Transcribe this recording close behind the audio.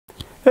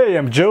Hey,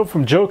 I'm Joe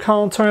from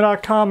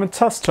JoeCollins20.com and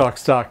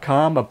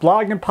TestTalks.com, a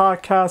blog and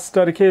podcast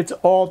dedicated to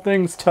all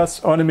things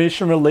test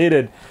automation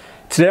related.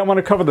 Today I want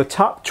to cover the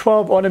top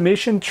 12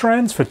 automation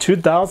trends for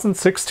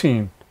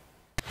 2016.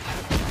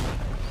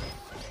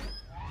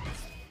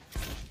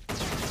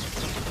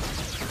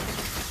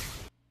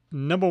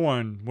 Number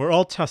one, we're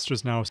all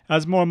testers now.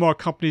 As more and more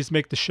companies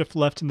make the shift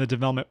left in the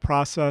development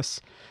process,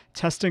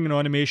 testing and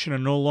automation are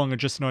no longer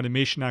just an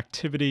automation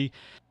activity.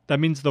 That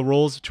means the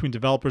roles between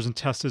developers and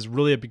testers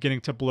really are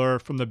beginning to blur.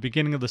 From the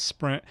beginning of the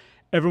sprint,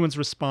 everyone's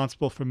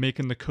responsible for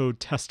making the code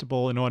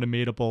testable and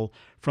automatable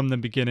from the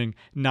beginning,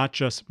 not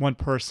just one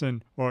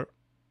person or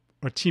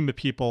team of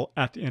people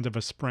at the end of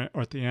a sprint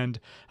or at the end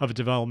of a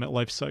development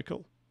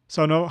lifecycle.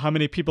 So I don't know how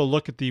many people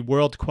look at the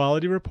World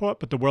Quality Report,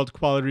 but the World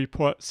Quality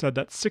Report said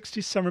that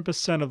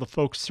 67% of the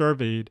folks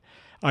surveyed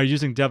are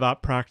using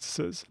DevOps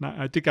practices. And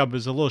I think I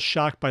was a little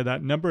shocked by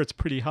that number. It's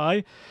pretty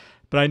high.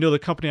 But I know the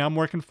company I'm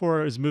working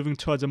for is moving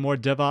towards a more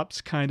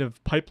DevOps kind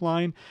of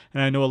pipeline,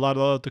 and I know a lot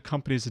of other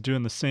companies are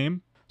doing the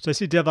same. So I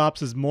see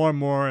DevOps as more and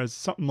more as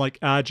something like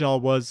Agile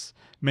was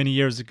many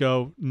years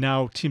ago.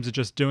 Now teams are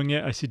just doing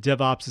it. I see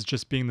DevOps as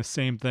just being the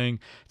same thing.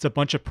 It's a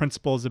bunch of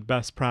principles and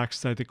best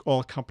practices I think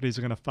all companies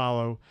are going to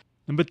follow.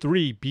 Number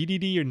three,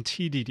 BDD and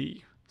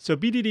TDD. So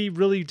BDD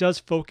really does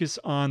focus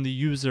on the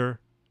user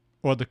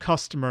or the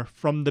customer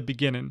from the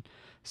beginning.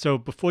 So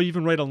before you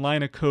even write a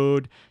line of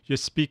code, you're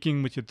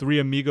speaking with your three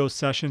amigos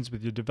sessions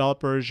with your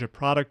developers, your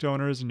product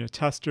owners, and your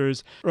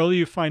testers. The earlier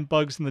you find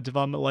bugs in the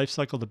development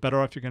lifecycle, the better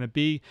off you're going to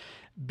be.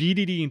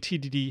 BDD and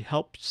TDD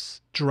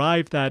helps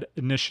drive that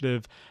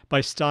initiative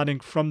by starting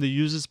from the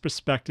user's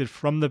perspective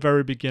from the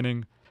very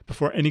beginning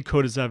before any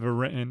code is ever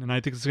written. And I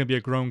think it's going to be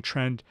a growing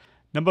trend.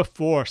 Number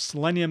four,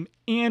 Selenium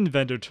and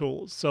vendor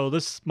tools. So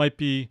this might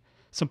be,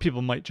 some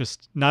people might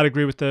just not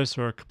agree with this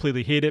or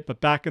completely hate it,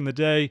 but back in the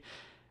day,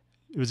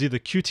 it was either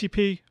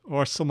QTP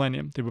or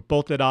Selenium. They were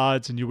both at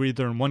odds, and you were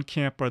either in one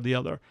camp or the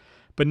other.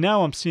 But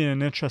now I'm seeing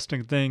an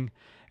interesting thing,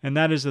 and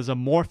that is there's a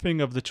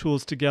morphing of the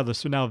tools together.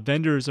 So now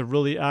vendors are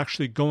really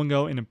actually going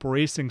out and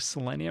embracing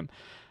Selenium.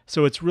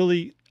 So it's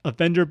really a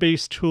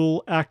vendor-based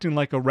tool acting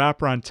like a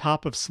wrapper on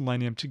top of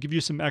Selenium to give you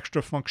some extra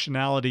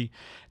functionality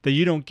that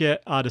you don't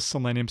get out of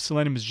Selenium.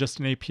 Selenium is just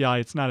an API.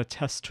 It's not a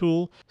test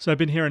tool. So I've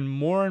been hearing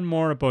more and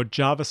more about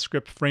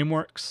JavaScript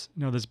frameworks.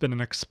 There's been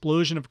an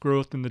explosion of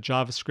growth in the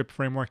JavaScript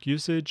framework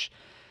usage.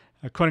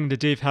 According to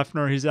Dave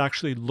Hefner, he's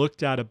actually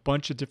looked at a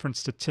bunch of different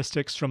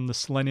statistics from the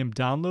Selenium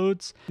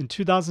downloads. In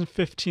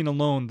 2015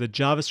 alone, the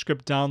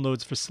JavaScript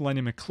downloads for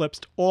Selenium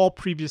eclipsed all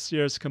previous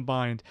years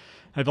combined.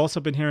 I've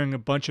also been hearing a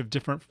bunch of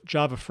different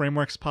Java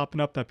frameworks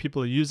popping up that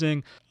people are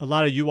using. A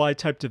lot of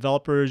UI-type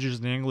developers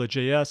using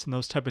AngularJS and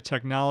those type of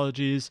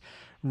technologies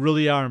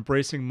really are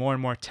embracing more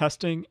and more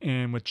testing.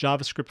 And with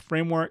JavaScript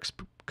frameworks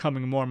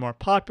becoming more and more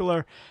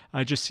popular,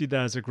 I just see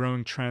that as a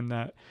growing trend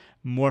that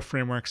more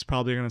frameworks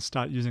probably are going to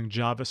start using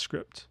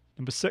JavaScript.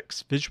 Number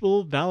six,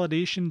 visual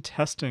validation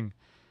testing.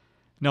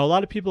 Now, a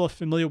lot of people are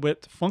familiar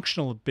with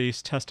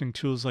functional-based testing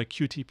tools like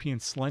QTP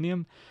and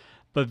Selenium,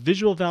 but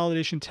visual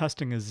validation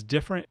testing is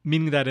different,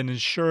 meaning that it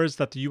ensures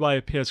that the UI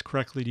appears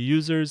correctly to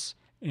users.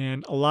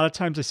 And a lot of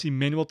times I see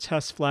manual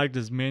tests flagged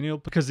as manual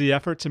because the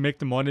effort to make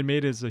them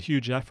automated is a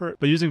huge effort.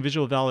 But using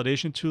visual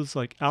validation tools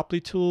like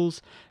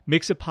Applitools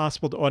makes it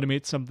possible to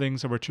automate some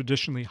things that were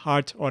traditionally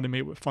hard to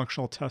automate with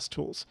functional test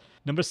tools.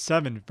 Number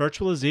seven,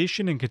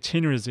 virtualization and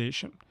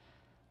containerization.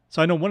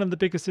 So I know one of the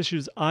biggest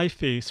issues I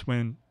face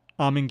when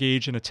I'm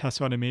engaged in a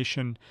test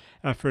automation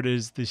effort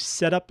is the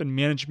setup and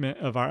management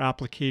of our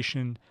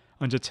application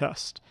under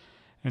test.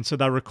 And so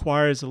that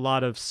requires a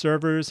lot of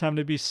servers having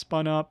to be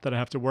spun up that I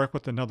have to work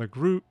with another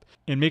group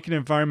and making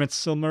environments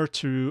similar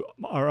to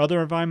our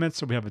other environments.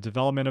 So we have a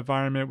development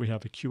environment, we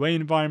have a QA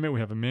environment,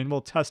 we have a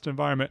manual test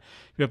environment.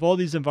 We have all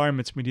these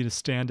environments we need to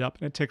stand up,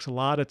 and it takes a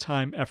lot of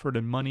time, effort,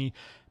 and money.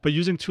 But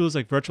using tools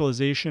like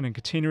virtualization and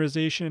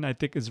containerization, I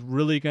think is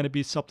really going to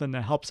be something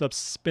that helps us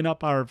spin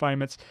up our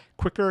environments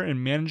quicker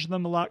and manage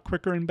them a lot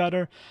quicker and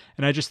better.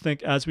 And I just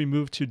think as we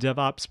move to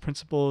DevOps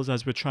principles,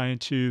 as we're trying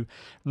to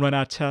run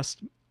our tests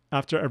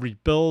after every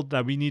build,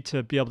 that we need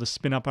to be able to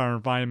spin up our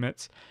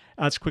environments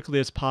as quickly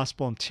as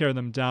possible and tear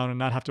them down and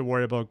not have to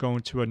worry about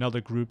going to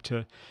another group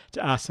to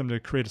ask them to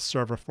create a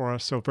server for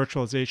us. So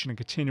virtualization and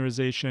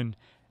containerization,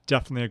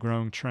 definitely a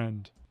growing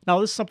trend. Now,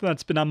 this is something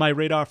that's been on my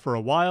radar for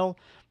a while,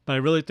 but I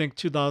really think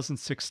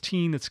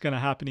 2016, it's going to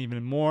happen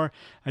even more.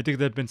 I think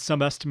there have been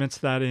some estimates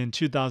that in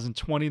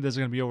 2020, there's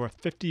going to be over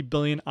 50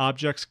 billion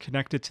objects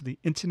connected to the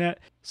internet.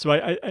 So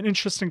an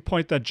interesting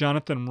point that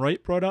Jonathan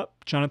Wright brought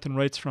up. Jonathan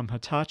Wright's from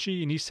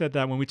Hitachi, and he said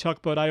that when we talk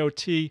about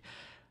IoT,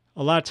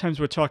 a lot of times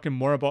we're talking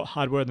more about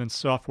hardware than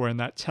software, and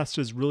that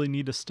testers really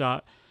need to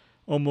start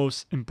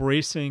almost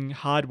embracing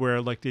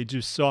hardware like they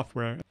do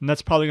software. And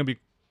that's probably going to be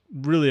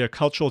really a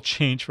cultural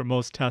change for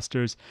most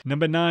testers.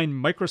 Number nine,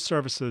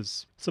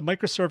 microservices. So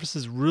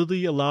microservices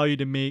really allow you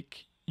to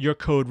make your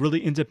code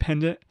really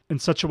independent in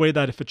such a way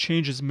that if a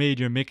change is made,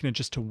 you're making it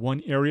just to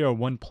one area or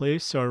one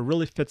place. So it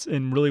really fits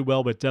in really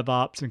well with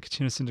DevOps and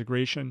continuous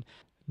integration.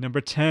 Number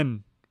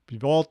 10,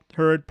 We've all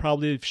heard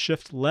probably of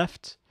shift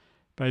left,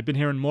 but I've been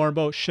hearing more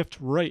about shift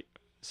right.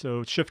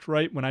 So shift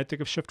right, when I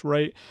think of shift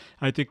right,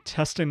 I think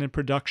testing and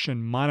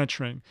production,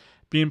 monitoring,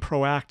 being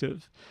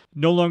proactive.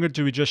 No longer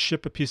do we just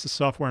ship a piece of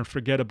software and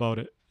forget about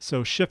it.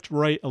 So shift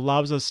right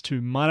allows us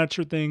to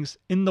monitor things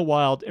in the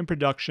wild, in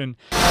production,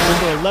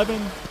 with over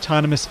 11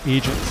 autonomous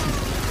agents.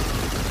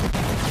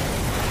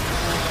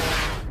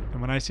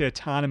 And when I say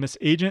autonomous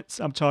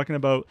agents, I'm talking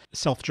about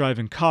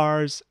self-driving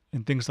cars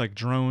and things like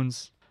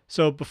drones.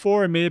 So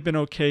before, it may have been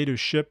okay to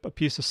ship a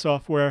piece of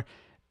software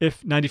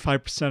if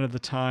 95% of the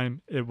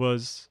time it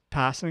was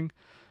passing.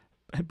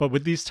 But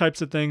with these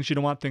types of things, you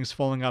don't want things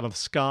falling out of the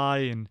sky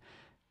and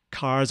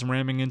cars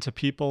ramming into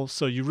people.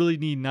 So you really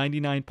need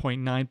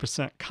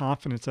 99.9%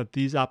 confidence that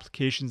these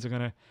applications are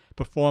going to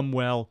perform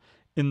well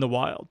in the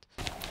wild.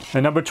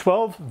 And number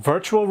 12,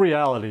 virtual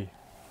reality.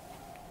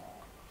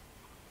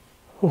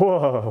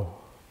 Whoa.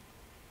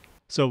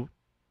 So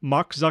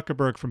Mark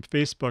Zuckerberg from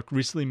Facebook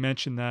recently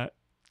mentioned that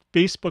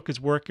Facebook is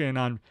working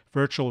on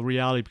virtual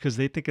reality because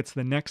they think it's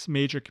the next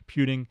major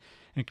computing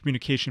and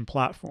communication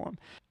platform.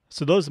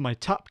 So those are my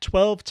top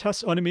 12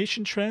 test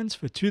automation trends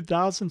for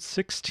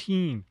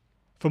 2016.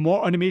 For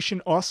more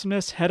automation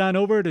awesomeness, head on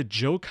over to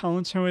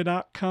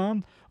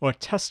joecollins.com or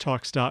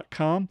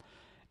testtalks.com,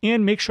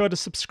 and make sure to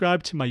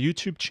subscribe to my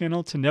YouTube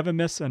channel to never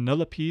miss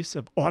another piece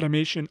of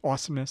automation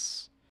awesomeness.